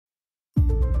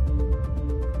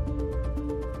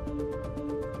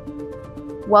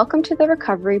Welcome to the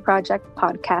Recovery Project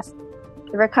podcast.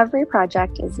 The Recovery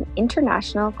Project is an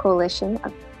international coalition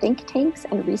of think tanks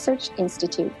and research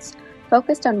institutes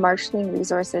focused on marshalling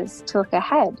resources to look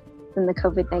ahead from the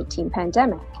COVID-19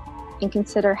 pandemic and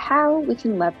consider how we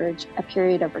can leverage a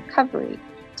period of recovery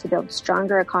to build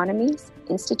stronger economies,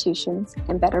 institutions,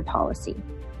 and better policy.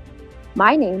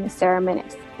 My name is Maryam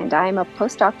Monsef, and I am a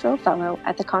postdoctoral fellow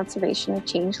at the Conservation of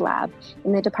Change Lab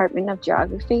in the Department of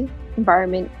Geography,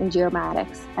 Environment, and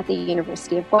Geomatics at the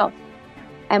University of Guelph.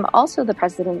 I am also the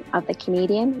president of the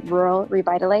Canadian Rural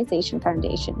Revitalization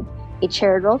Foundation, a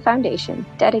charitable foundation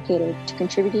dedicated to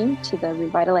contributing to the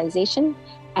revitalization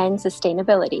and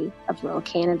sustainability of rural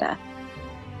Canada.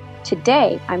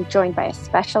 Today, I'm joined by a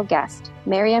special guest,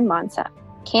 Maryam Monsef,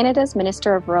 Canada's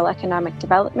Minister of Rural Economic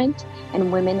Development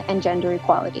and Women and Gender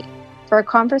Equality, for a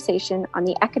conversation on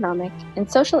the economic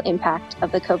and social impact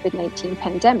of the COVID-19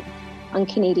 pandemic on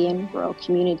Canadian rural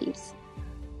communities,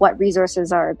 what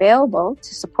resources are available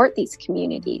to support these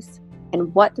communities,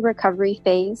 and what the recovery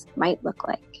phase might look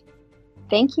like.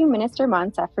 Thank you, Minister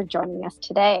Monsef, for joining us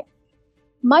today.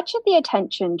 Much of the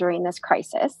attention during this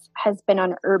crisis has been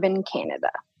on urban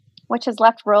Canada, which has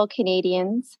left rural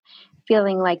Canadians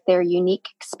feeling like their unique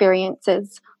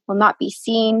experiences will not be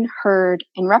seen, heard,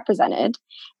 and represented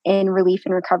in relief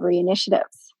and recovery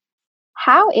initiatives.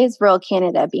 How is rural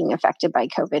Canada being affected by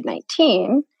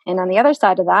COVID-19? And on the other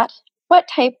side of that, what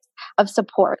types of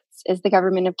supports is the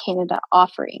Government of Canada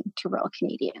offering to rural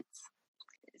Canadians?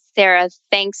 Sarah,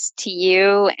 thanks to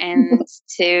you and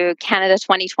to Canada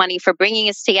 2020 for bringing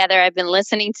us together. I've been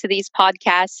listening to these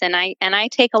podcasts and I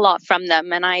take a lot from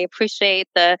them, and I appreciate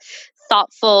the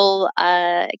thoughtful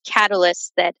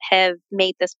catalysts that have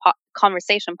made this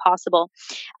conversation possible.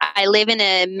 I live in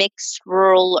a mixed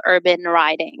rural-urban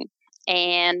riding,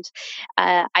 and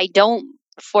I don't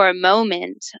for a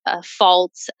moment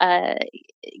fault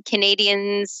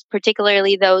Canadians,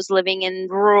 particularly those living in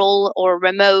rural or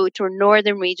remote or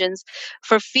northern regions,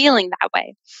 for feeling that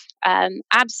way.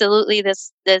 Absolutely,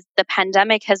 the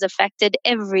pandemic has affected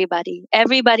everybody.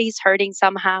 Everybody's hurting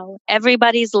somehow.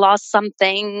 Everybody's lost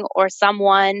something or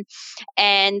someone,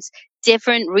 and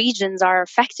different regions are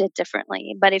affected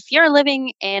differently. But if you're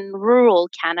living in rural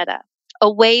Canada,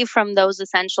 away from those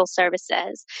essential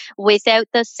services, without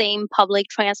the same public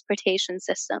transportation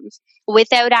systems,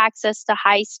 without access to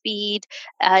high-speed,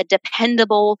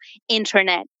 dependable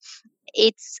internet,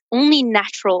 it's only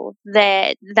natural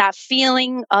that that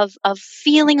feeling of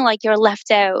feeling like you're left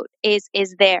out is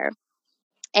there.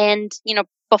 And,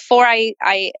 before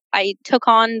I took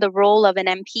on the role of an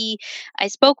MP, I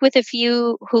spoke with a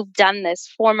few who've done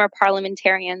this, former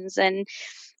parliamentarians, and,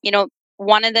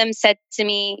 one of them said to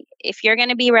me, if you're going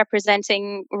to be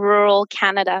representing rural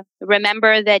Canada,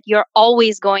 remember that you're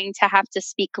always going to have to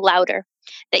speak louder,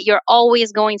 that you're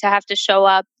always going to have to show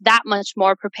up that much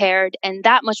more prepared and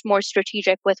that much more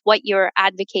strategic with what you're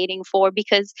advocating for,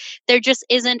 because there just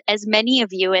isn't as many of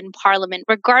you in Parliament,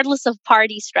 regardless of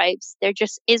party stripes. There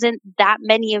just isn't that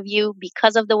many of you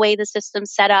because of the way the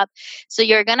system's set up. So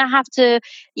you're going to have to,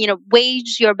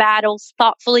 wage your battles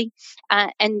thoughtfully.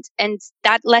 And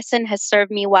that lesson has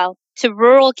served me well. To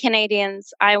rural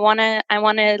Canadians, I want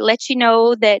to let you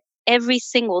know that every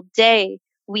single day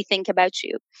we think about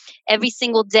you. Every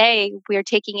single day, we're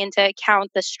taking into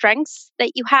account the strengths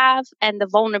that you have and the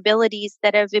vulnerabilities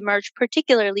that have emerged,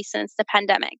 particularly since the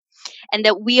pandemic, and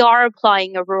that we are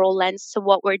applying a rural lens to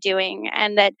what we're doing,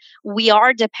 and that we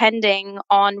are depending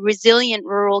on resilient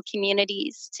rural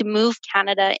communities to move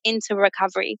Canada into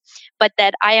recovery. But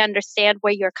that I understand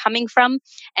where you're coming from,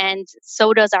 and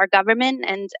so does our government,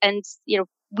 and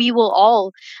we will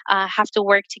all have to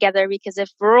work together, because if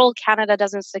rural Canada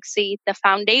doesn't succeed, the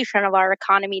foundation of our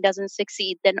economy doesn't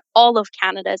succeed, then all of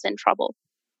Canada is in trouble.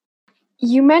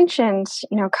 You mentioned,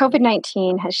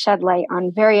 COVID-19 has shed light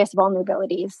on various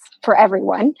vulnerabilities for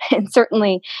everyone, and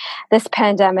certainly this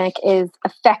pandemic is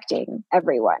affecting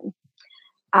everyone.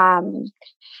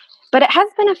 But it has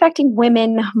been affecting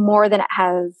women more than it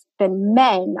has been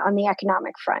men on the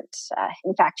economic front.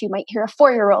 In fact, you might hear a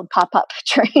 4-year-old pop up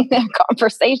during their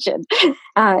conversation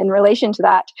in relation to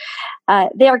that.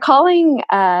 They are calling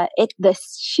it the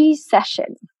She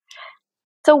Session.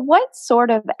 So what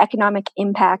sort of economic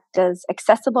impact does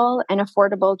accessible and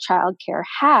affordable childcare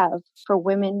have for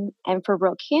women and for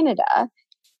rural Canada?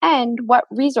 And what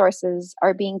resources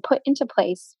are being put into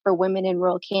place for women in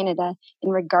rural Canada in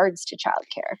regards to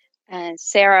childcare?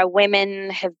 Sarah,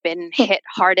 women have been hit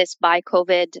hardest by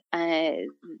COVID.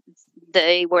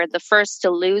 they were the first to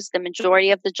lose the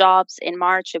majority of the jobs in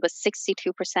March. It was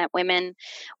 62% women.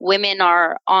 Women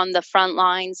are on the front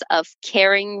lines of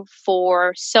caring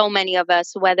for so many of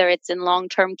us, whether it's in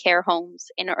long-term care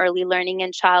homes, in early learning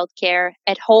and childcare,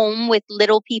 at home with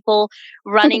little people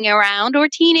running around, or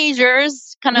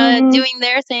teenagers kind of doing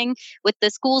their thing. With the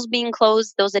schools being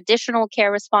closed, those additional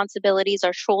care responsibilities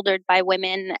are shouldered by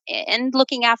women, and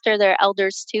looking after their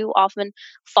elders too often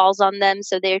falls on them.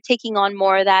 So they're taking on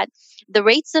more of that. The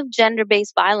rates of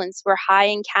gender-based violence were high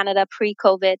in Canada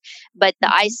pre-COVID, but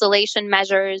the isolation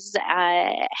measures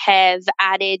have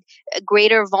added a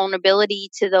greater vulnerability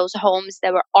to those homes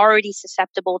that were already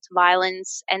susceptible to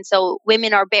violence. And so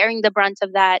women are bearing the brunt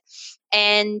of that.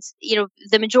 And,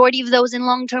 the majority of those in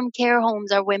long-term care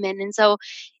homes are women. And so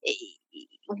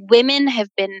women have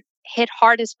been hit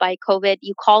hardest by COVID.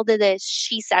 You called it a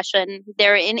she-cession.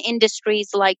 They're in industries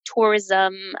like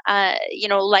tourism,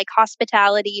 like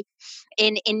hospitality,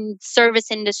 in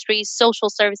service industries, social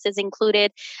services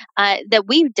included, that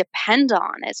we depend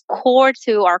on as core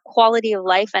to our quality of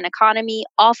life and economy,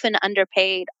 often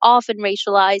underpaid, often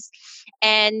racialized.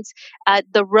 And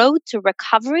the road to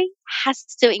recovery has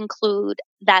to include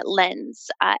that lens.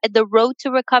 The road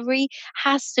to recovery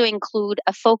has to include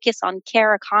a focus on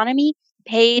care economy,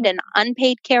 paid and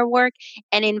unpaid care work,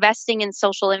 and investing in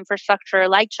social infrastructure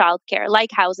like childcare,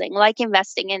 like housing, like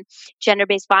investing in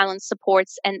gender-based violence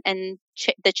supports, and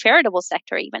the charitable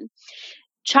sector even.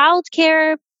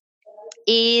 Childcare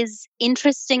is,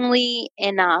 interestingly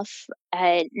enough,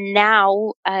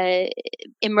 now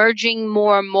emerging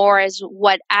more and more as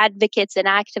what advocates and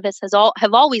activists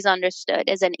have always understood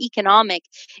as an economic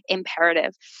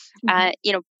imperative.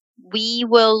 We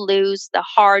will lose the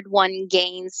hard-won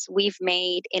gains we've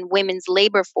made in women's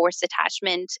labor force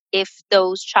attachment if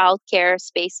those childcare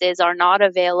spaces are not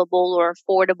available or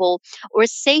affordable or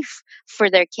safe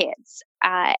for their kids.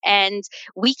 And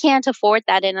we can't afford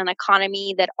that in an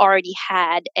economy that already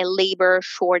had a labor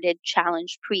shortage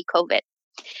challenge pre-COVID.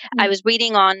 I was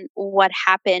reading on what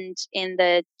happened in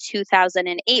the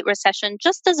 2008 recession,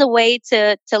 just as a way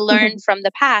to learn from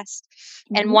the past.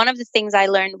 And one of the things I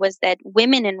learned was that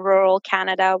women in rural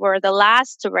Canada were the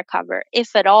last to recover,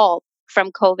 if at all,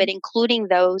 from COVID, including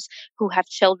those who have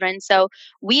children. So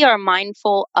we are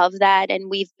mindful of that. And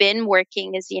we've been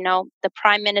working, as you know, the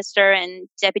Prime Minister and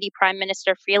Deputy Prime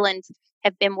Minister Freeland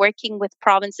have been working with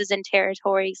provinces and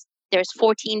territories. There's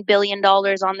 $14 billion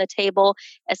on the table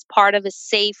as part of a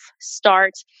safe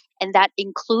start, and that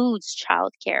includes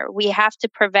childcare. We have to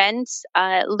prevent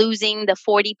losing the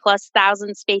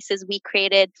 40,000+ spaces we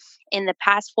created in the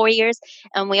past 4 years,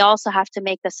 and we also have to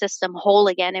make the system whole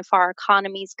again if our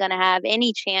economy is going to have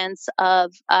any chance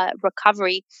of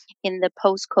recovery in the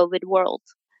post-COVID world.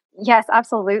 Yes,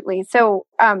 absolutely. So,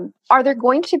 are there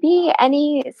going to be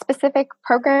any specific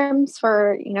programs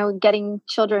for, getting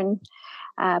children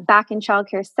back in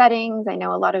childcare settings? I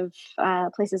know a lot of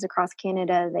places across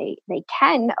Canada, they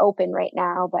can open right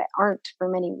now, but aren't for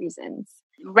many reasons.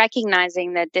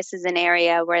 Recognizing that this is an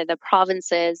area where the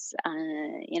provinces,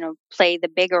 play the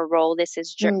bigger role. This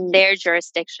is their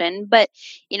jurisdiction. But,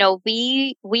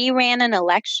 we ran an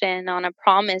election on a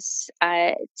promise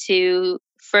to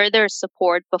further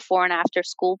support before and after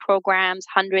school programs,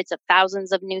 hundreds of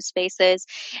thousands of new spaces,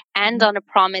 and on a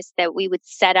promise that we would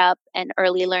set up an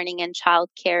early learning and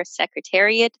childcare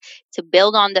secretariat to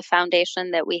build on the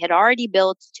foundation that we had already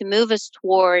built to move us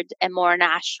toward a more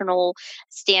national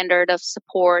standard of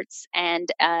supports and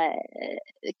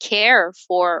care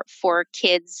for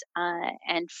kids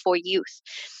and for youth.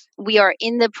 We are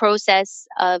in the process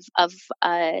of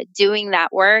doing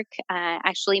that work.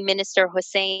 Actually, Minister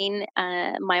Hussein,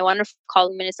 my wonderful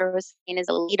colleague, Minister Hussein, is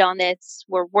a lead on this.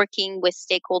 We're working with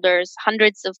stakeholders.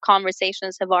 Hundreds of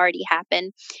conversations have already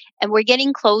happened, and we're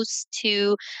getting close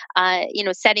to,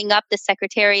 setting up the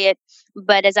secretariat.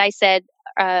 But as I said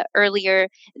earlier,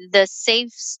 the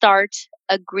Safe Start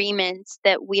agreement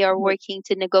that we are working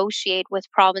to negotiate with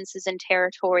provinces and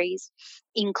territories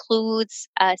includes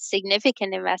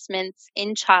significant investments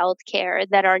in childcare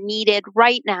that are needed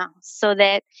right now so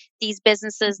that these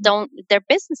businesses they're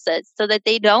businesses, so that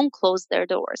they don't close their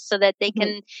doors, so that they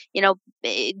can,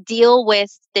 deal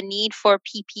with the need for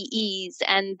PPEs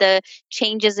and the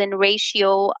changes in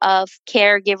ratio of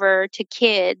caregiver to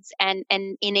kids and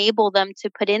enable them to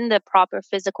put in the proper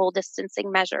physical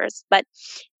distancing measures. But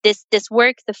this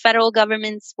work, the federal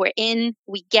governments, we're in,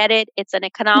 we get it. It's an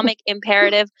economic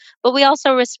imperative, but we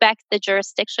also respect the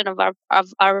jurisdiction of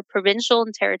our provincial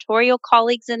and territorial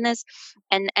colleagues in this.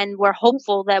 And we're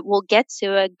hopeful that we'll get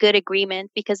to a good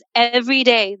agreement, because every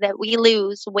day that we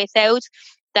lose without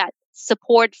that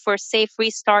support for safe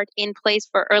restart in place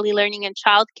for early learning and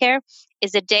childcare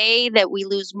is a day that we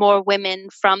lose more women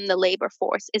from the labor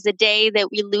force, is a day that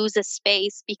we lose a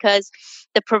space because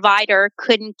the provider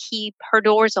couldn't keep her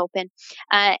doors open.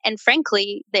 And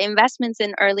frankly, the investments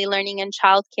in early learning and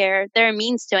childcare, they're a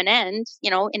means to an end,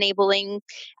 enabling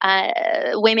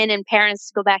women and parents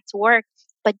to go back to work.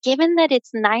 But given that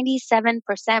it's 97%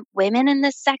 women in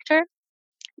this sector,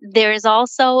 there is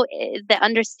also the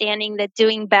understanding that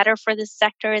doing better for this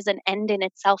sector is an end in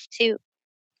itself too.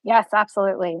 Yes,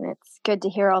 absolutely. And it's good to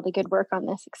hear all the good work on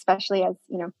this, especially as,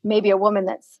 maybe a woman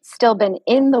that's still been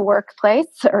in the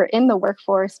workplace or in the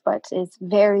workforce, but is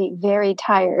very, very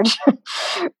tired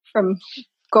from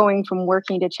going from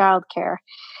working to childcare.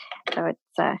 So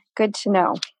it's good to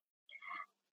know.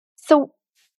 So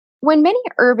when many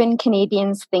urban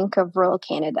Canadians think of rural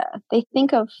Canada, they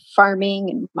think of farming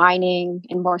and mining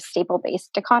and more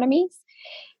stable-based economies.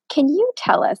 Can you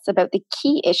tell us about the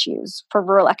key issues for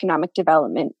rural economic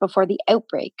development before the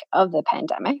outbreak of the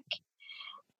pandemic?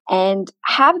 And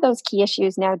have those key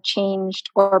issues now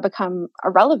changed or become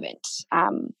irrelevant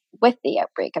with the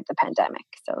outbreak of the pandemic?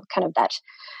 So kind of that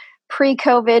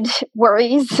pre-COVID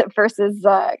worries versus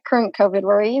current COVID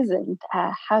worries, and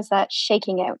how's that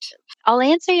shaking out? I'll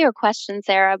answer your question,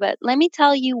 Sarah, but let me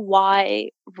tell you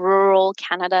why rural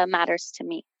Canada matters to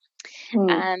me.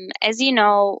 As you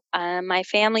know, my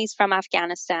family's from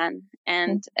Afghanistan,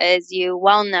 and as you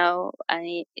well know,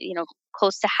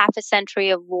 close to half a century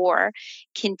of war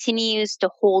continues to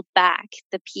hold back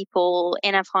the people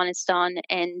in Afghanistan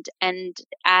and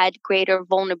add greater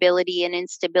vulnerability and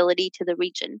instability to the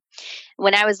region.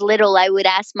 When I was little, I would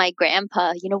ask my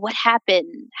grandpa, what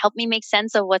happened? Help me make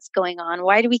sense of what's going on.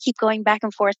 Why do we keep going back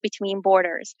and forth between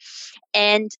borders?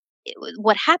 And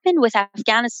what happened with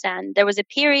Afghanistan, there was a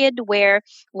period where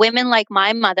women like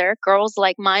my mother, girls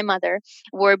like my mother,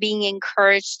 were being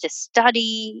encouraged to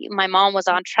study. My mom was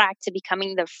on track to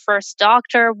becoming the first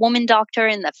woman doctor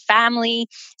in the family.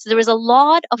 So there was a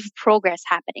lot of progress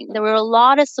happening. There were a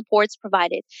lot of supports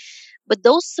provided. But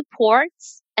those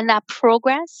supports and that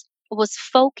progress was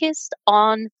focused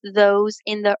on those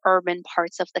in the urban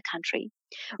parts of the country.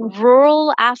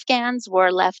 Rural Afghans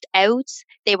were left out,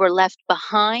 they were left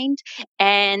behind,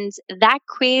 and that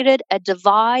created a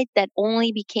divide that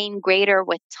only became greater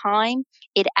with time.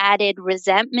 It added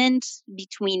resentment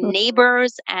between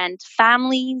neighbors and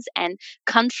families and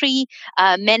country,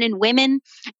 men and women.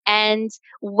 And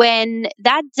when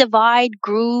that divide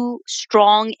grew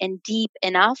strong and deep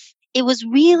enough, it was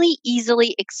really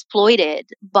easily exploited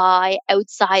by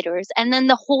outsiders. And then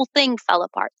the whole thing fell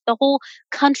apart. The whole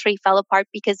country fell apart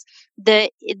because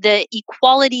the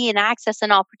equality and access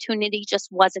and opportunity just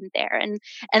wasn't there.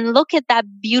 And look at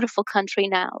that beautiful country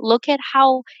now. Look at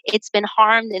how it's been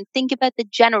harmed, and think about the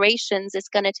generations it's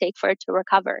going to take for it to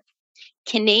recover.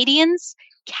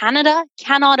 Canada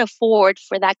cannot afford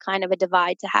for that kind of a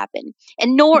divide to happen.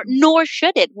 And nor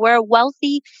should it. We're a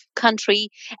wealthy country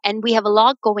and we have a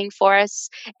lot going for us.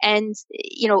 And,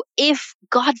 if,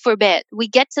 God forbid, we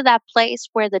get to that place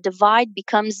where the divide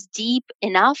becomes deep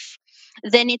enough,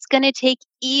 then it's going to take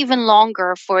even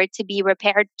longer for it to be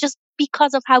repaired just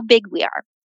because of how big we are.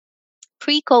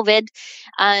 Pre-COVID,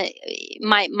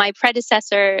 my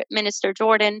predecessor, Minister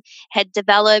Jordan, had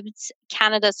developed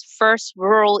Canada's first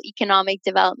rural economic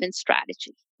development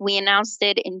strategy. We announced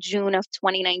it in June of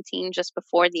 2019, just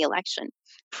before the election.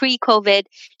 Pre-COVID,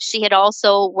 she had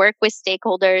also worked with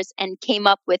stakeholders and came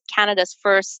up with Canada's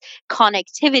first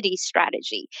connectivity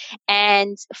strategy.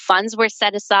 And funds were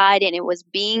set aside and it was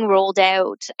being rolled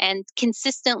out. And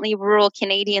consistently, rural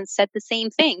Canadians said the same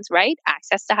things, right?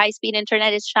 Access to high-speed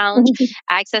internet is challenged.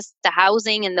 Access to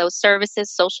housing and those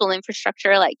services, social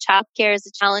infrastructure like childcare is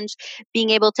a challenge. Being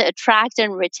able to attract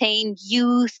and retain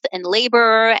youth and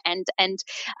labor and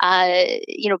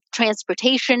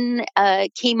transportation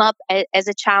came up as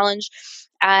a challenge.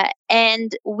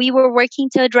 And we were working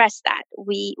to address that.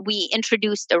 We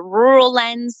introduced a rural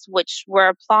lens, which we're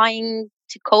applying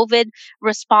to COVID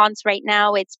response right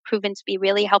now. It's proven to be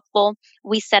really helpful.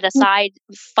 We set aside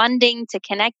funding to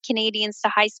connect Canadians to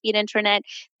high-speed internet.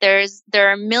 There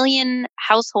are 1 million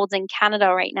households in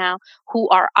Canada right now who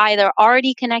are either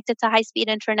already connected to high-speed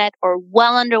internet or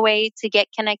well underway to get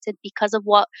connected because of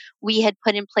what we had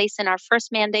put in place in our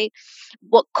first mandate.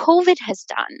 What COVID has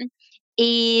done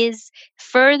is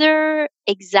further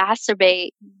exacerbate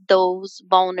those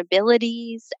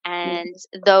vulnerabilities and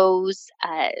those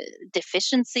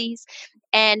deficiencies.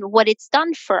 And what it's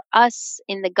done for us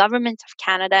in the government of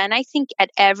Canada, and I think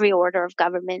at every order of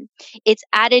government, it's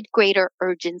added greater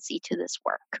urgency to this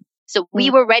work. So we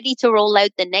were ready to roll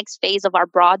out the next phase of our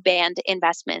broadband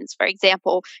investments. For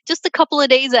example, just a couple of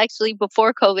days actually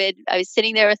before COVID, I was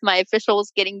sitting there with my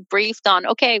officials getting briefed on,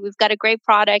 okay, we've got a great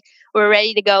product, we're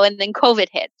ready to go, and then COVID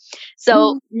hit.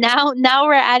 So now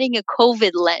we're adding a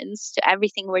COVID lens to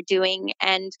everything we're doing.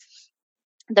 And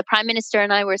the Prime Minister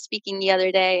and I were speaking the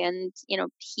other day, and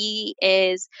he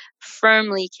is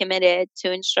firmly committed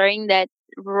to ensuring that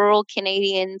rural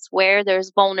Canadians, where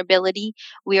there's vulnerability,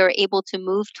 we are able to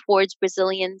move towards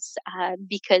resilience,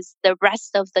 because the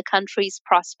rest of the country's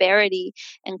prosperity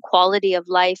and quality of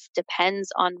life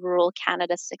depends on rural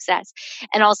Canada's success.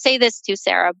 And I'll say this too,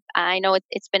 Sarah. I know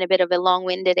it's been a bit of a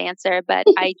long-winded answer, but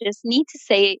I just need to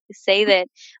say that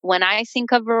when I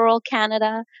think of rural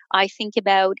Canada, I think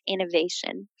about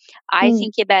innovation. I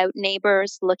think about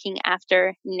neighbors looking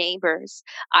after neighbors.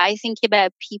 I think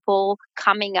about people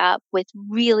coming up with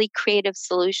really creative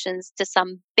solutions to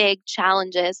some big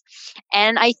challenges.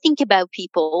 And I think about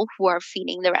people who are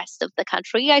feeding the rest of the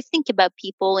country. I think about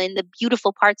people in the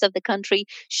beautiful parts of the country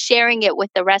sharing it with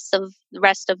the rest of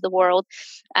the world.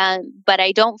 But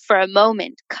I don't for a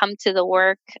moment come to the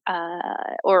work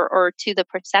or to the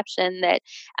perception that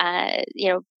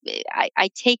I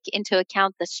take into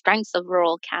account the strengths of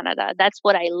rural Canada. That's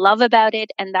what I love about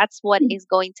it, and that's what is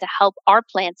going to help our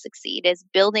plan succeed, is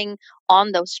building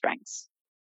on those strengths.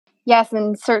 Yes,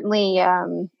 and certainly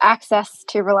access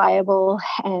to reliable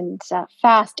and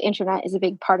fast internet is a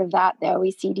big part of that. The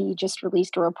OECD just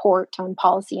released a report on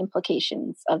policy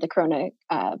implications of the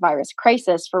coronavirus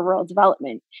crisis for rural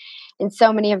development. And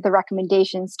so many of the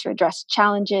recommendations to address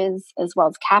challenges as well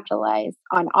as capitalize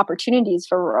on opportunities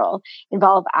for rural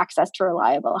involve access to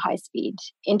reliable high-speed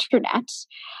internet.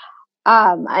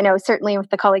 I know certainly with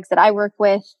the colleagues that I work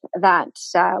with that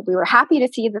we were happy to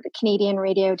see that the Canadian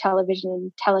Radio, Television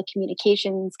and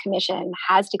Telecommunications Commission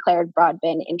has declared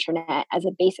broadband internet as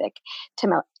a basic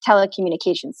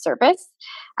telecommunications service.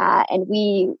 And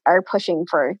we are pushing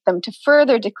for them to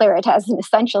further declare it as an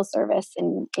essential service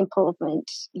and implement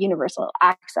universal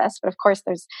access. But of course,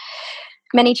 there's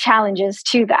many challenges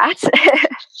to that.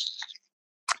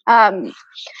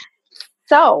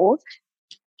 So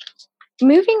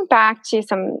moving back to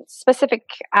some specific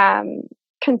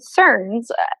concerns,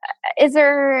 is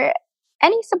there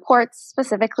any support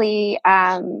specifically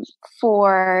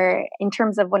for, in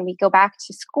terms of when we go back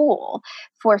to school,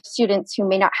 for students who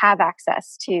may not have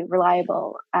access to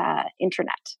reliable internet?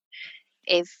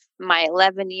 If my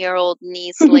 11-year-old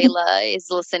niece Layla is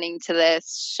listening to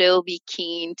this, she'll be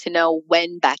keen to know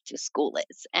when back to school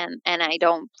is, and I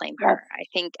don't blame her. I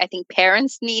think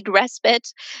parents need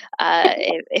respite.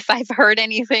 If I've heard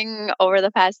anything over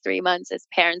the past 3 months, is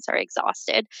parents are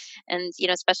exhausted, and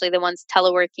especially the ones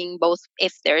teleworking. Both,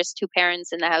 if there's two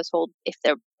parents in the household, if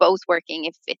they're both working,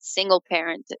 if it's single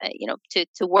parent,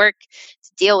 to work,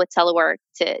 to deal with telework,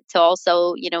 to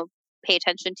also pay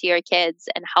attention to your kids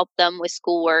and help them with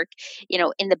schoolwork,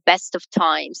 in the best of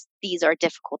times. These are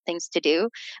difficult things to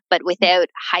do, but without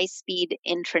high-speed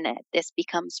internet, this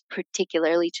becomes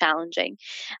particularly challenging.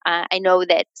 I know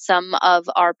that some of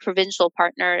our provincial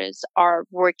partners are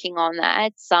working on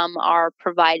that. Some are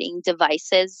providing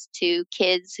devices to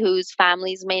kids whose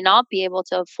families may not be able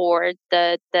to afford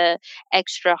the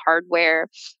extra hardware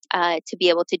to be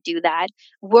able to do that.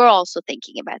 We're also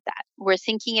thinking about that. We're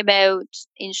thinking about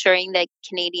ensuring that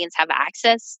Canadians have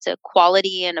access to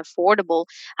quality and affordable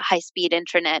high-speed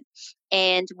internet.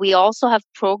 And we also have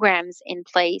programs in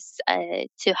place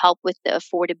to help with the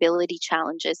affordability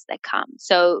challenges that come.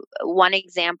 So one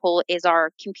example is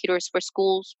our Computers for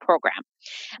Schools program,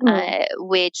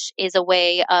 which is a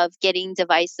way of getting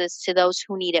devices to those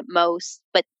who need it most,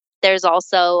 but there's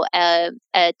also a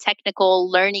technical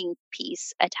learning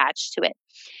piece attached to it.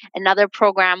 Another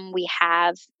program we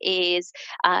have is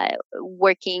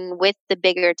working with the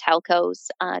bigger telcos,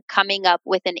 coming up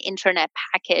with an internet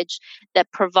package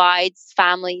that provides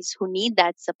families who need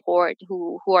that support,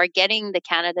 who are getting the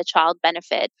Canada Child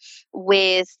Benefit,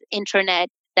 with internet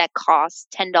that costs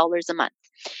 $10 a month.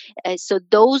 So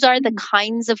those are the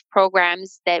kinds of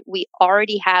programs that we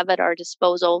already have at our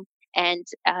disposal. And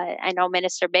I know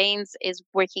Minister Baines is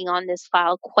working on this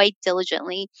file quite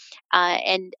diligently,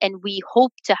 and we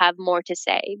hope to have more to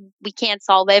say. We can't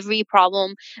solve every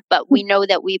problem, but we know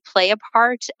that we play a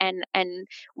part, and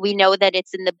we know that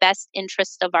it's in the best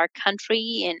interest of our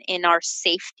country and in our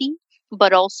safety,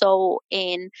 but also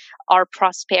in our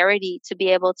prosperity, to be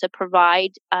able to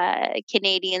provide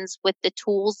Canadians with the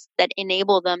tools that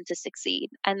enable them to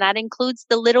succeed. And that includes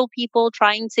the little people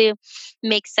trying to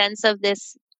make sense of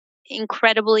this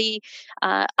incredibly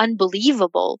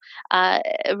unbelievable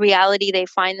reality they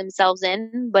find themselves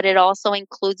in, but it also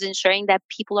includes ensuring that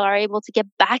people are able to get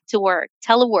back to work,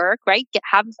 telework, right?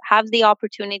 Have the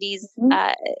opportunities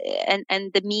Mhm.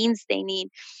 and the means they need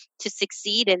to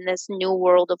succeed in this new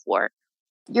world of work.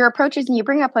 Your approaches, and you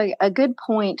bring up a good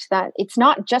point that it's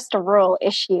not just a rural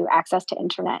issue, access to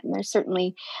internet. And there's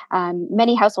certainly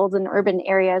many households in urban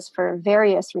areas for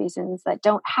various reasons that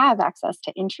don't have access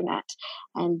to internet.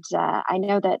 And I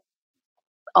know that,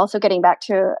 also getting back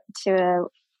to a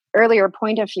earlier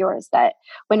point of yours, that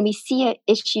when we see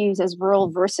issues as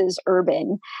rural versus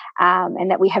urban,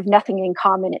 and that we have nothing in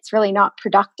common, it's really not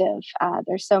productive.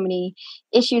 There's so many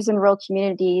issues in rural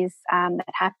communities that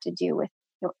have to do with,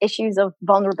 issues of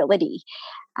vulnerability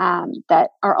that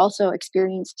are also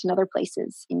experienced in other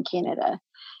places in Canada.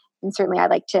 And certainly I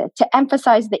like to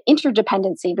emphasize the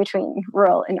interdependency between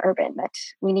rural and urban, that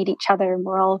we need each other and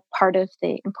we're all part of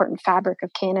the important fabric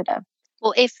of Canada.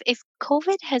 Well, if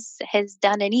COVID has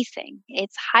done anything,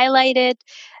 it's highlighted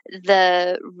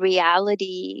the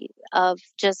reality of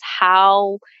just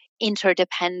how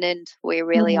interdependent we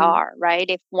really Mm-hmm. are, right?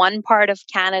 If one part of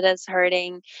Canada's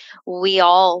hurting, we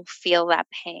all feel that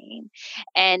pain.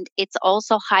 And it's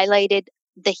also highlighted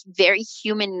the very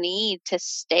human need to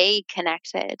stay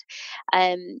connected.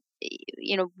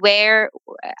 Where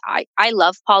I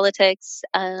love politics.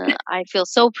 I feel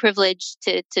so privileged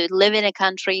to live in a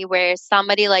country where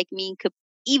somebody like me could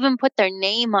even put their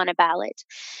name on a ballot.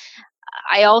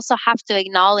 I also have to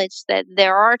acknowledge that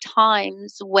there are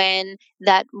times when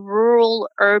that rural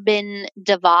urban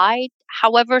divide,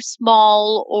 however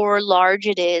small or large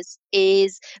it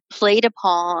is played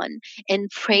upon and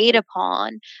preyed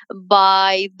upon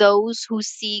by those who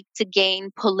seek to gain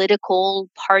political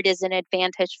partisan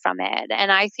advantage from it.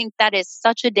 And I think that is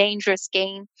such a dangerous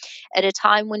game at a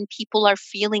time when people are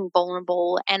feeling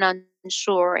vulnerable and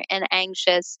unsure and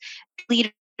anxious.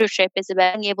 Leadership is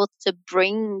about being able to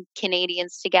bring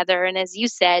Canadians together. And as you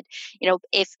said,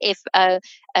 if a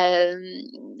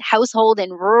household in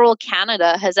rural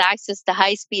Canada has access to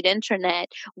high-speed internet,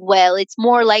 well, it's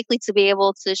more likely to be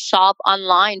able to shop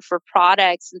online for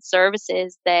products and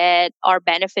services that are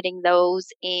benefiting those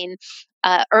in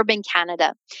urban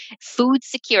Canada. Food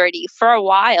security, for a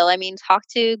while, I mean, talk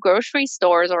to grocery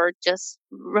stores or just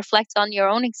reflect on your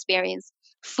own experience.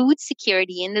 Food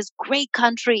security in this great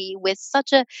country with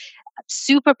such a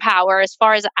superpower as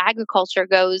far as agriculture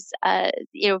goes,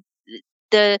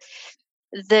 the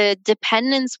the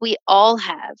dependence we all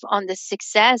have on the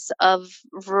success of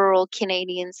rural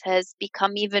Canadians has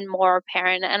become even more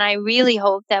apparent. And I really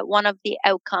hope that one of the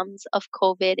outcomes of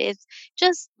COVID is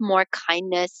just more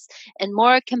kindness and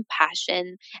more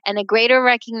compassion and a greater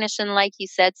recognition, like you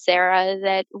said, Sarah,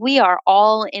 that we are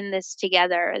all in this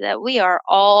together, that we are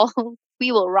all,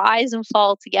 we will rise and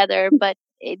fall together. But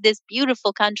this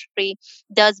beautiful country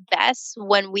does best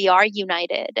when we are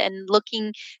united and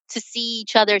looking to see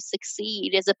each other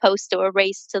succeed as opposed to a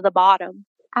race to the bottom.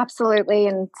 Absolutely,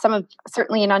 and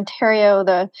certainly in Ontario,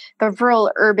 the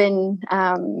rural urban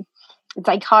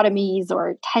dichotomies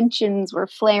or tensions were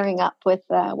flaring up with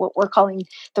what we're calling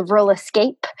the rural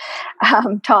escape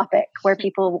topic, where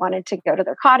people wanted to go to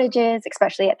their cottages,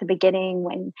 especially at the beginning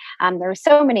when there were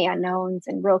so many unknowns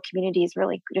and rural communities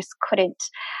really just couldn't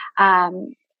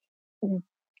um,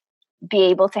 be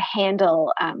able to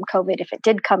handle COVID if it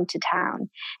did come to town.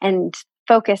 And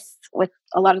focus with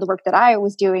a lot of the work that I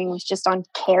was doing was just on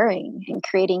caring and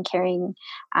creating caring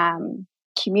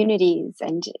communities.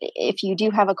 And if you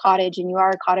do have a cottage and you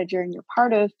are a cottager and you're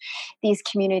part of these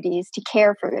communities, to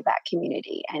care for that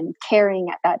community. And caring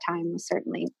at that time was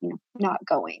certainly, not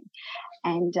going.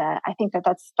 And I think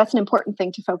that's an important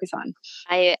thing to focus on.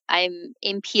 I'm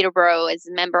in Peterborough as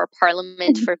a member of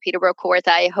Parliament for Peterborough Court.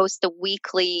 I host a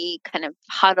weekly kind of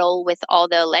huddle with all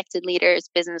the elected leaders,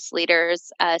 business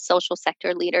leaders, social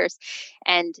sector leaders.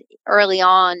 And early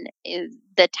on,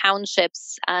 the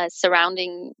townships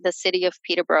surrounding the city of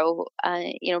Peterborough,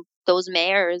 those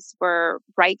mayors were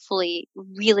rightfully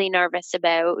really nervous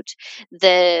about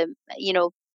the,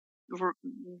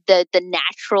 the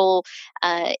natural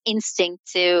instinct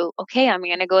to, okay, I'm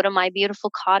going to go to my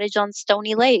beautiful cottage on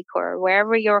Stony Lake or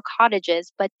wherever your cottage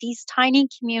is. But these tiny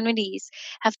communities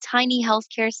have tiny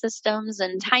healthcare systems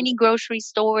and tiny grocery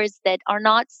stores that are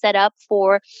not set up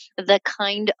for the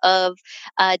kind of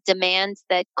demands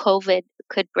that COVID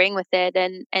could bring with it,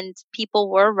 and people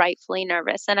were rightfully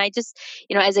nervous. And I just,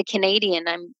 as a Canadian,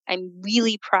 I'm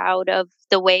really proud of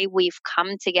the way we've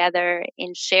come together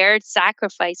in shared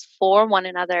sacrifice for one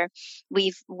another.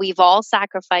 We've all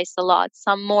sacrificed a lot,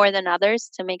 some more than others,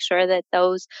 to make sure that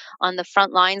those on the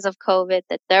front lines of COVID,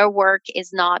 that their work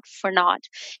is not for naught,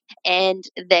 and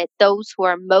that those who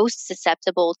are most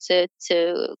susceptible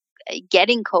to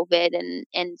getting COVID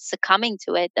and succumbing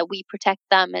to it, that we protect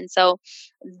them. And so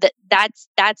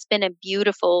that's been a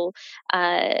beautiful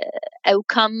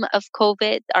outcome of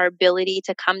COVID, our ability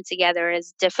to come together,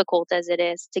 as difficult as it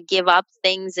is, to give up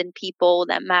things and people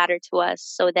that matter to us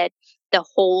so that the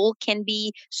whole can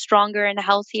be stronger and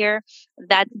healthier.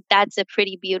 That's a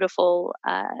pretty beautiful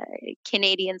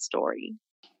Canadian story.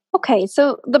 Okay,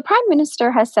 so the Prime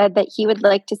Minister has said that he would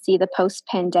like to see the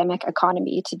post-pandemic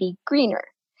economy to be greener.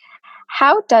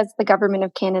 How does the Government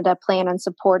of Canada plan on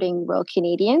supporting rural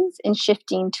Canadians in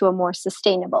shifting to a more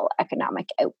sustainable economic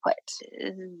output?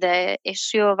 The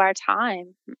issue of our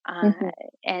time.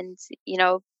 And,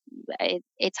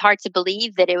 it's hard to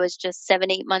believe that it was just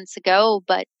 7-8 months ago,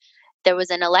 but there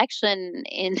was an election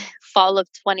in fall of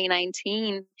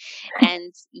 2019,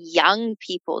 and young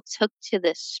people took to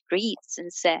the streets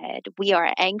and said, we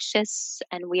are anxious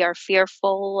and we are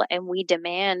fearful and we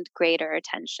demand greater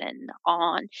attention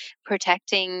on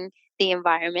protecting the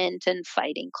environment and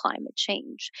fighting climate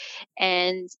change.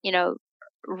 And,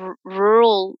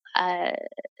 rural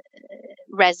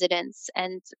residents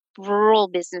and rural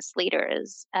business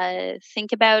leaders.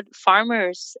 Think about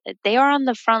farmers. They are on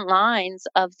the front lines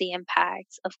of the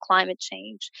impacts of climate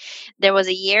change. There was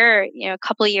a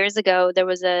couple of years ago, there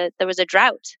was a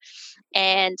drought,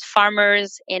 and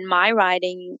farmers in my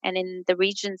riding and in the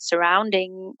region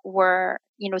surrounding were,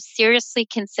 seriously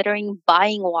considering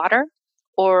buying water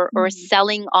or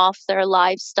selling off their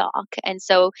livestock. And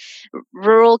so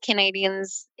rural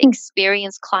Canadians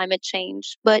experience climate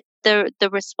change, but the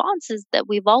responses that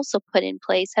we've also put in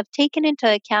place have taken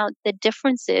into account the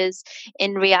differences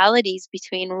in realities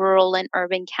between rural and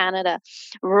urban Canada.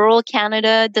 Rural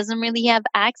Canada doesn't really have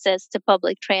access to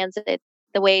public transit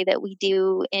the way that we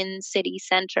do in city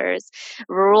centers.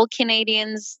 Rural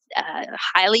Canadians,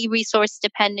 highly resource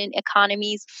dependent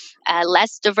economies,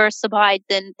 less diversified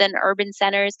than urban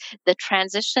centers. The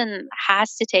transition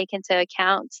has to take into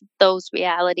account those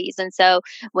realities. And so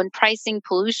when pricing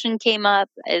pollution came up,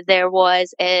 there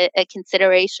was a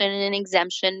consideration and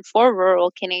exemption for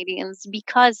rural Canadians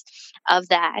because of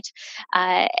that.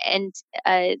 And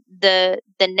the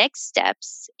next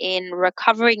steps in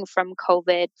recovering from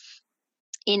COVID,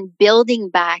 in building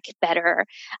back better,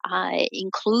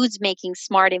 includes making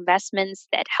smart investments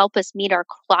that help us meet our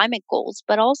climate goals,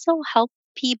 but also help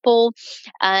people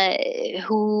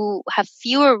who have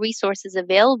fewer resources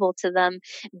available to them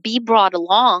be brought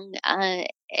along.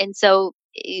 And so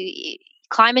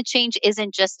climate change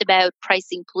isn't just about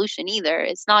pricing pollution either.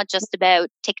 It's not just about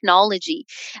technology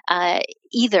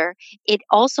either. It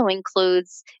also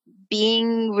includes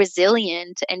being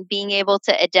resilient and being able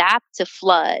to adapt to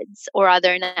floods or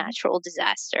other natural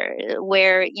disasters,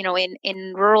 where,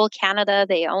 in rural Canada,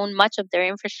 they own much of their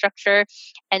infrastructure,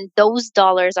 and those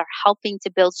dollars are helping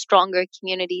to build stronger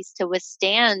communities to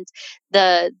withstand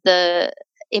the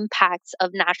impacts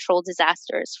of natural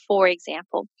disasters, for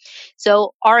example.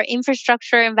 So our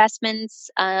infrastructure investments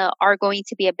are going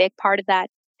to be a big part of that.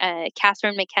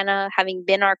 Catherine McKenna, having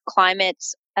been our climate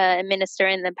minister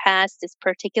in the past, is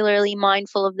particularly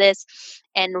mindful of this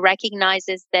and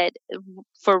recognizes that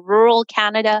for rural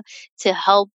Canada to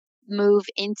help move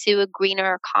into a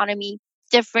greener economy,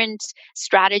 different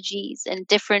strategies and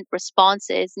different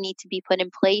responses need to be put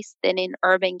in place than in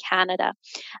urban Canada.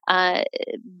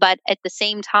 But at the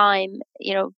same time,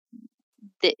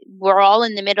 we're all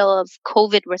in the middle of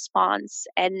COVID response,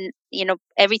 and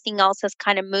everything else has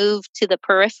kind of moved to the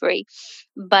periphery.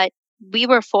 But we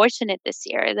were fortunate this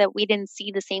year that we didn't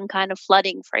see the same kind of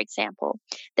flooding, for example,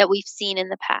 that we've seen in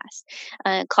the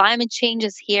past. Climate change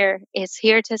is here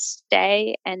to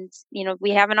stay, and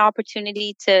we have an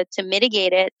opportunity to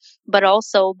mitigate it, but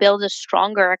also build a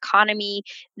stronger economy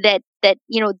that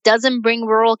doesn't bring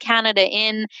rural Canada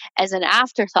in as an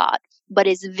afterthought, but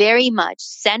is very much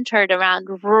centered around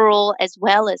rural as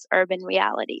well as urban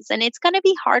realities. And it's going to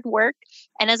be hard work.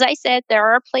 And as I said, there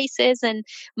are places and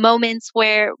moments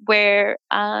where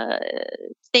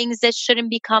things that shouldn't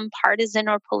become partisan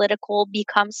or political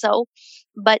become so.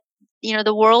 But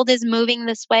the world is moving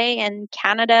this way, and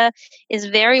Canada is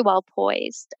very well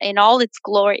poised in all its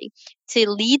glory to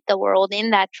lead the world in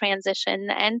that transition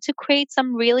and to create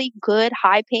some really good,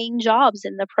 high-paying jobs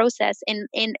in the process in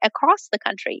across the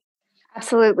country.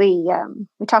 Absolutely.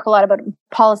 We talk a lot about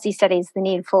policy studies, the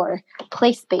need for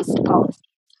place-based policy.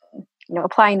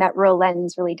 Applying that rural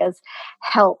lens really does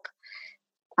help.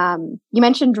 You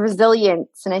mentioned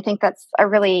resilience, and I think that's a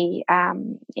really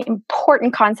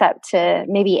important concept to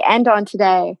maybe end on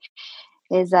today.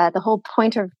 Is the whole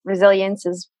point of resilience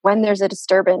is when there's a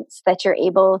disturbance that you're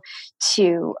able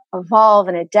to evolve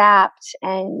and adapt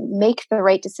and make the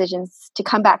right decisions to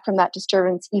come back from that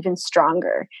disturbance even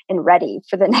stronger and ready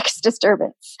for the next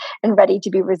disturbance and ready to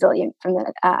be resilient from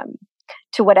the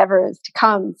to whatever is to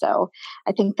come. So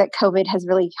I think that COVID has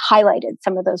really highlighted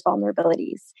some of those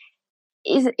vulnerabilities.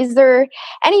 Is there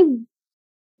any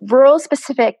rural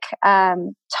specific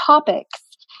topics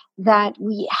that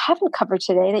we haven't covered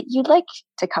today that you'd like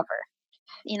to cover?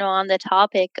 On the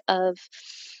topic of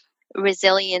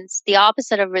resilience, the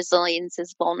opposite of resilience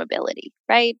is vulnerability,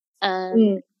 right?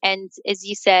 And as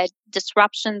you said,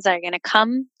 disruptions are going to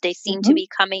come. They seem to be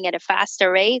coming at a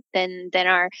faster rate than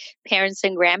our parents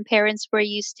and grandparents were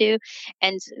used to.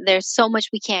 And there's so much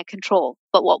we can't control.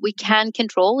 But what we can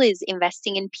control is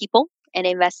investing in people and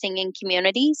investing in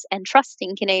communities and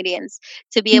trusting Canadians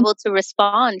to be able to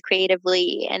respond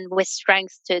creatively and with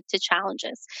strength to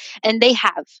challenges. And they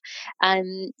have.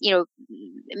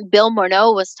 Bill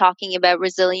Morneau was talking about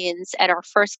resilience at our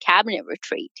first cabinet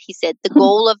retreat. He said the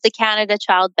goal of the Canada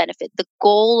Child Benefit, the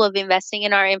goal of investing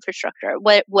in our infrastructure,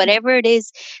 whatever it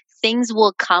is, things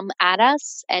will come at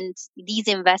us, and these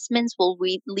investments will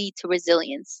lead to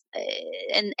resilience.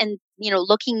 And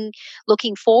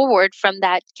looking forward from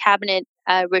that cabinet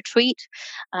retreat,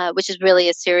 which is really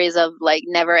a series of like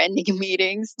never-ending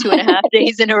meetings, 2.5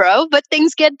 days in a row, but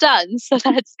things get done, so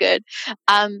that's good.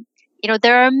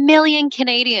 There are 1 million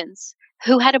Canadians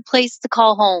who had a place to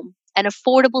call home, an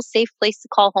affordable, safe place to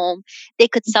call home. They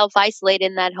could self-isolate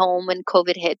in that home when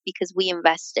COVID hit because we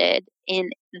invested in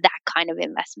that kind of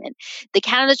investment. The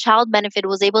Canada Child Benefit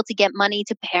was able to get money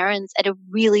to parents at a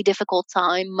really difficult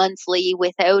time monthly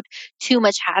without too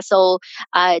much hassle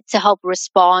to help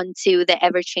respond to the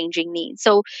ever-changing needs.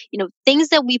 So, things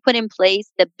that we put in place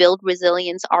that build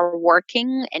resilience are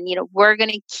working, and, we're going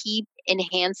to keep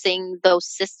enhancing those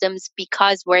systems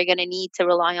because we're going to need to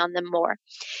rely on them more.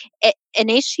 An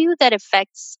issue that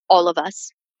affects all of us,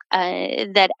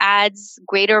 that adds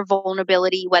greater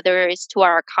vulnerability, whether it's to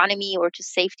our economy or to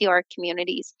safety of our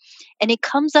communities. And it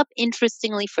comes up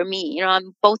interestingly for me.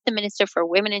 I'm both the Minister for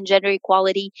Women and Gender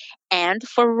Equality and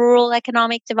for Rural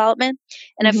Economic Development.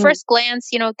 And at first glance,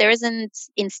 there isn't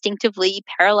instinctively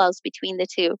parallels between the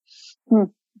two.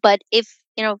 But if,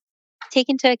 take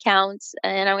into account,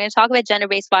 and I'm going to talk about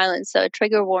gender-based violence, so a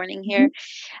trigger warning here.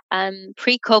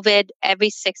 Pre-COVID, every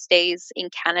 6 days in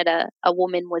Canada, a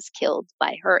woman was killed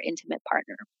by her intimate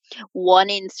partner. 1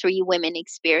 in 3 women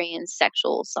experience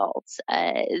sexual assaults.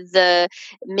 The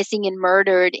missing and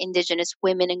murdered Indigenous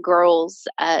women and girls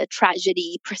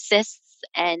tragedy persists.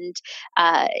 And,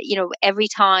 every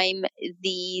time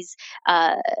these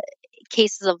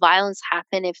cases of violence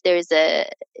happen, if there's a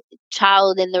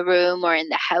child in the room or in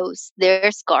the house,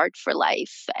 they're scarred for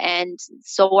life. And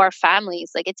so are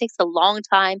families. Like, it takes a long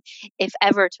time, if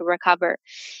ever, to recover.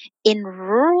 In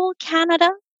rural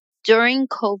Canada, during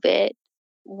COVID,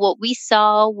 what we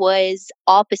saw was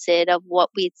opposite of what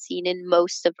we'd seen in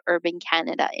most of urban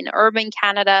Canada. In urban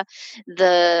Canada,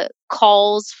 the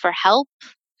calls for help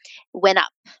went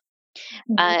up.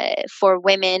 For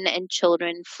women and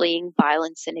children fleeing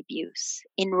violence and abuse.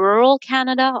 In rural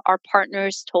Canada, our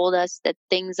partners told us that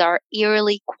things are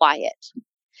eerily quiet.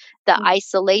 The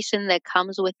isolation that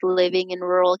comes with living in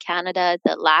rural Canada,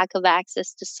 the lack of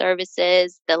access to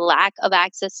services, the lack of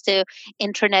access to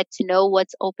internet to know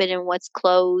what's open and what's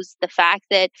closed, the fact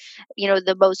that,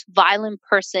 the most violent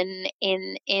person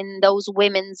in those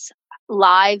women's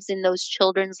lives, in those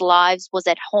children's lives, was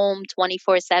at home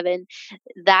 24/7.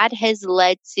 That has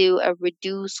led to a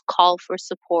reduced call for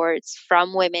supports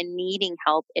from women needing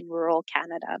help in rural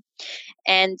Canada.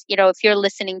 And, if you're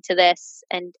listening to this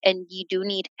and you do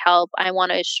need help, I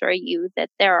want to assure you that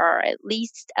there are at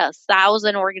least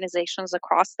 1,000 organizations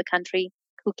across the country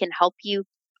who can help you,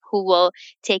 who will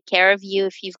take care of you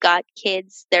if you've got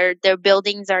kids. Their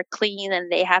buildings are clean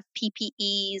and they have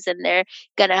PPEs, and they're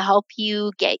going to help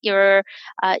you get your,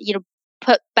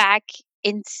 put back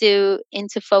into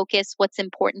focus what's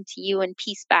important to you and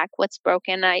piece back what's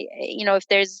broken. If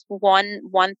there's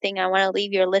one thing I want to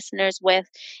leave your listeners with,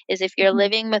 is if you're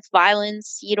living with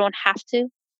violence, you don't have to.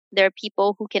 There are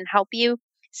people who can help you,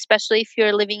 especially if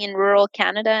you're living in rural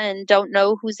Canada and don't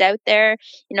know who's out there.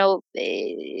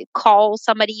 Call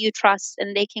somebody you trust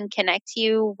and they can connect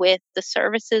you with the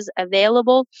services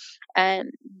available.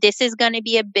 This is going to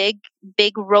be a big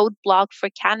big roadblock for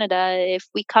Canada. If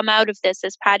we come out of this,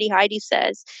 as Patty Heidi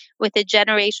says, with a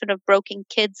generation of broken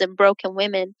kids and broken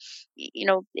women,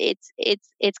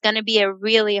 it's going to be a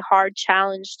really hard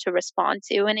challenge to respond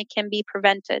to, and it can be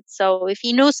prevented. So if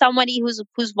you know somebody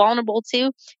who's vulnerable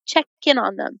too, check in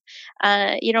on them.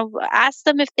 Ask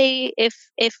them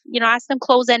ask them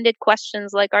close-ended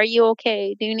questions like, "Are you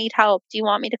okay? Do you need help? Do you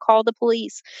want me to call the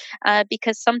police?"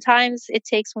 Because sometimes it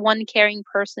takes one caring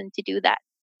person to do that.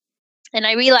 And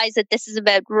I realize that this is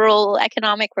about rural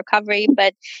economic recovery,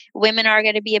 but women are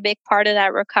going to be a big part of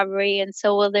that recovery, and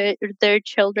so will their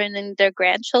children and their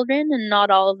grandchildren, and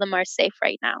not all of them are safe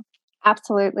right now.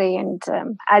 Absolutely. And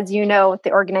as you know,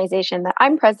 the organization that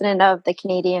I'm president of, the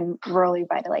Canadian Rural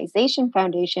Revitalization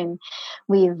Foundation,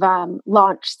 we've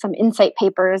launched some insight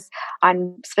papers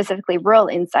on specifically rural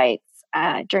insights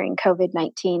during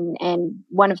COVID-19. And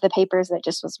one of the papers that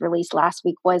just was released last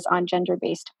week was on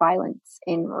gender-based violence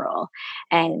in rural.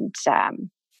 And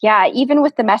even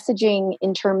with the messaging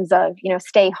in terms of,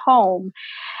 stay home,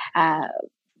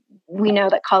 we know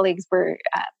that colleagues were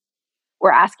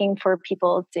asking for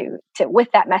people to, with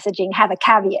that messaging, have a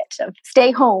caveat of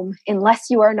stay home unless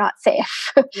you are not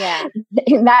safe. Yeah.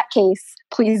 In that case,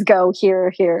 please go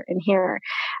here, here, and here.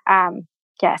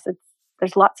 Yes,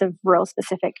 there's lots of rural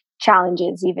specific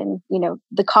challenges, even,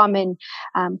 the common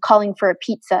calling for a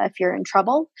pizza if you're in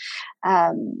trouble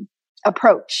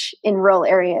approach in rural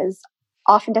areas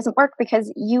often doesn't work,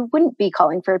 because you wouldn't be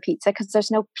calling for a pizza because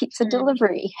there's no pizza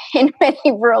delivery in many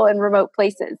rural and remote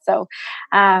places. So,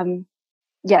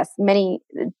 yes,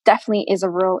 definitely is a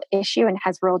rural issue and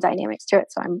has rural dynamics to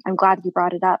it. So I'm glad you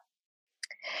brought it up.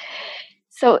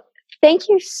 So thank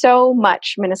you so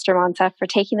much, Minister Monsef, for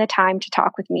taking the time to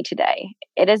talk with me today.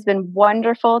 It has been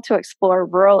wonderful to explore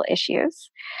rural issues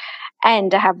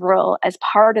and to have rural as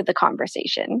part of the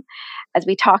conversation as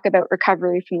we talk about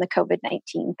recovery from the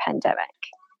COVID-19 pandemic.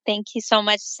 Thank you so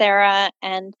much, Sarah.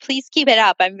 And please keep it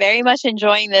up. I'm very much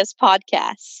enjoying this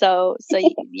podcast. So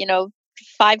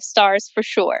 5 stars for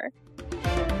sure.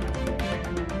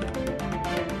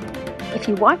 If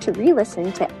you want to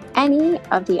re-listen to any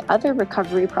of the other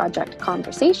Recovery Project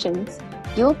conversations,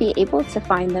 you'll be able to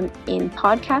find them in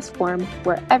podcast form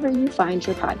wherever you find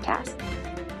your podcast.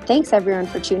 Thanks everyone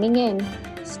for tuning in.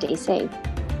 Stay safe.